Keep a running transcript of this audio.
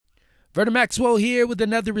Vernon Maxwell here with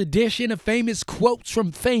another edition of Famous Quotes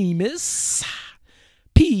from Famous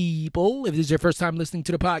People. If this is your first time listening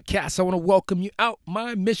to the podcast, I want to welcome you out.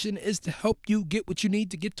 My mission is to help you get what you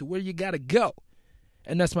need to get to where you got to go.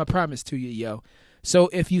 And that's my promise to you, yo. So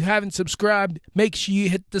if you haven't subscribed, make sure you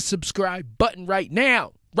hit the subscribe button right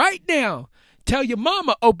now. Right now. Tell your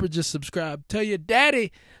mama Oprah just subscribed. Tell your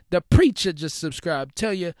daddy, the preacher, just subscribed.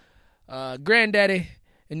 Tell your granddaddy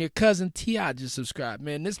and your cousin T.I. just subscribed.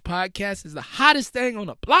 Man, this podcast is the hottest thing on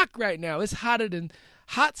the block right now. It's hotter than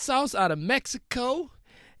hot sauce out of Mexico,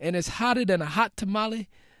 and it's hotter than a hot tamale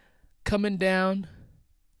coming down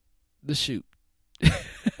the chute.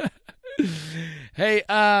 Hey,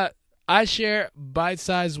 I share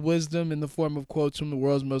bite-sized wisdom in the form of quotes from the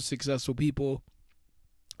world's most successful people.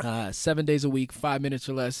 7 days a week, 5 minutes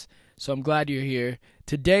or less. So I'm glad you're here.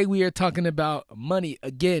 Today we are talking about money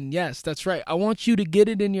again. Yes, that's right. I want you to get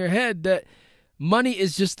it in your head that money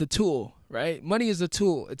is just a tool, right? Money is a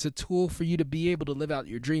tool. It's a tool for you to be able to live out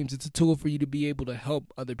your dreams. It's a tool for you to be able to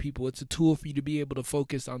help other people. It's a tool for you to be able to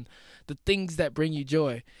focus on the things that bring you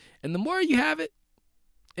joy. And the more you have it,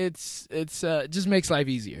 it just makes life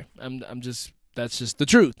easier. That's just the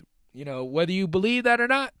truth. You know, whether you believe that or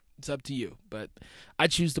not, it's up to you. But I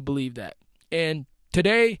choose to believe that. And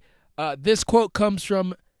today, this quote comes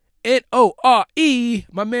from N-O-R-E,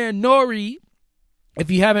 my man Nori. If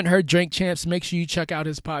you haven't heard Drink Champs, make sure you check out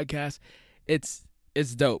his podcast. It's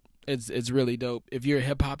dope. It's really dope. If you're a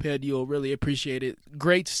hip hop head, you'll really appreciate it.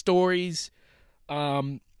 Great stories.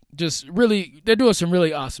 Just really, they're doing some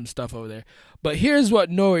really awesome stuff over there. But here's what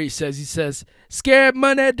Nori says. He says, "Scared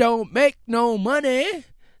money don't make no money.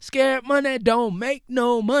 Scared money don't make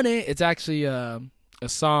no money." It's actually a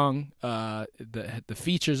song. The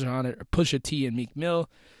features are on it are Pusha T and Meek Mill.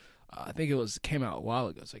 I think came out a while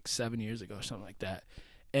ago. It's like 7 years ago or something like that.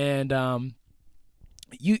 And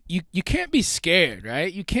you can't be scared,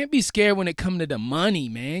 right? You can't be scared when it comes to the money,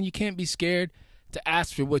 man. You can't be scared to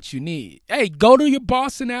ask for what you need. Hey, go to your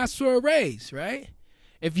boss and ask for a raise, right?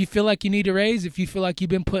 If you feel like you need a raise, if you feel like you've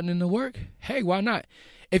been putting in the work, hey, why not?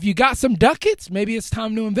 If you got some ducats, maybe it's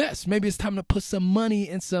time to invest. Maybe it's time to put some money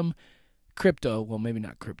in some crypto. Well, maybe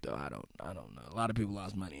not crypto. I don't know. A lot of people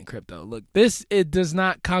lost money in crypto. Look, it does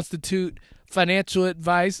not constitute financial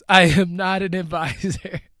advice. I am not an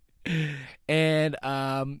advisor. And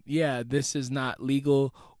this is not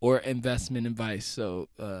legal or investment advice. So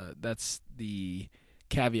that's the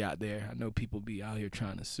caveat there. I know people be out here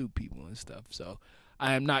trying to sue people and stuff. So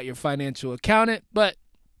I am not your financial accountant, but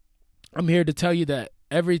I'm here to tell you that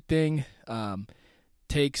everything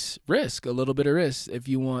takes risk, a little bit of risk, if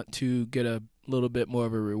you want to get a little bit more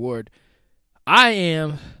of a reward. I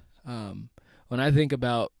am, when I think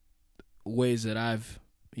about ways that I've,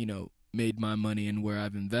 made my money and where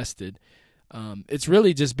I've invested, it's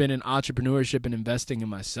really just been in entrepreneurship and investing in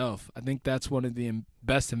myself. I think that's one of the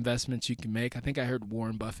best investments you can make. I think I heard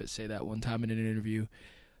Warren Buffett say that one time in an interview,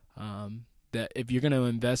 that if you're going to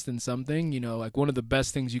invest in something, like one of the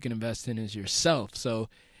best things you can invest in is yourself. So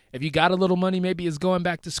if you got a little money, maybe it's going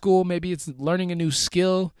back to school, maybe it's learning a new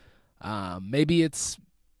skill, maybe it's,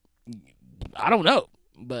 I don't know,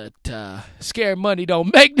 but scared money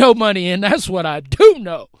don't make no money, and that's what I do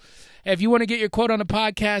know. If you want to get your quote on the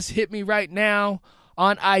podcast, hit me right now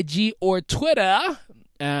on IG or Twitter.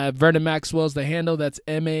 Vernon Maxwell's the handle. That's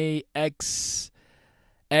MAXX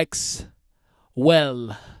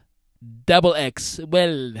well. Double X,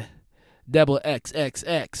 well, double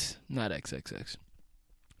XXX, not XXX.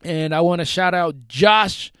 And I want to shout out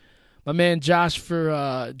Josh, my man Josh,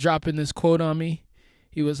 for dropping this quote on me.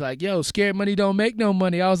 He was like, "Yo, scared money don't make no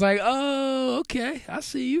money." I was like, "Oh, okay, I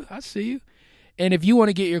see you. And if you want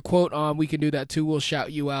to get your quote on, we can do that too. We'll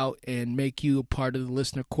shout you out and make you a part of the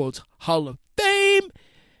Listener Quotes Hall of Fame.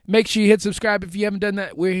 Make sure you hit subscribe if you haven't done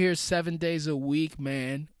that. We're here 7 days a week,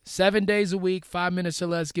 man. 7 days a week, 5 minutes or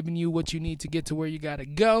less, giving you what you need to get to where you got to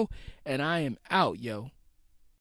go. And I am out, yo.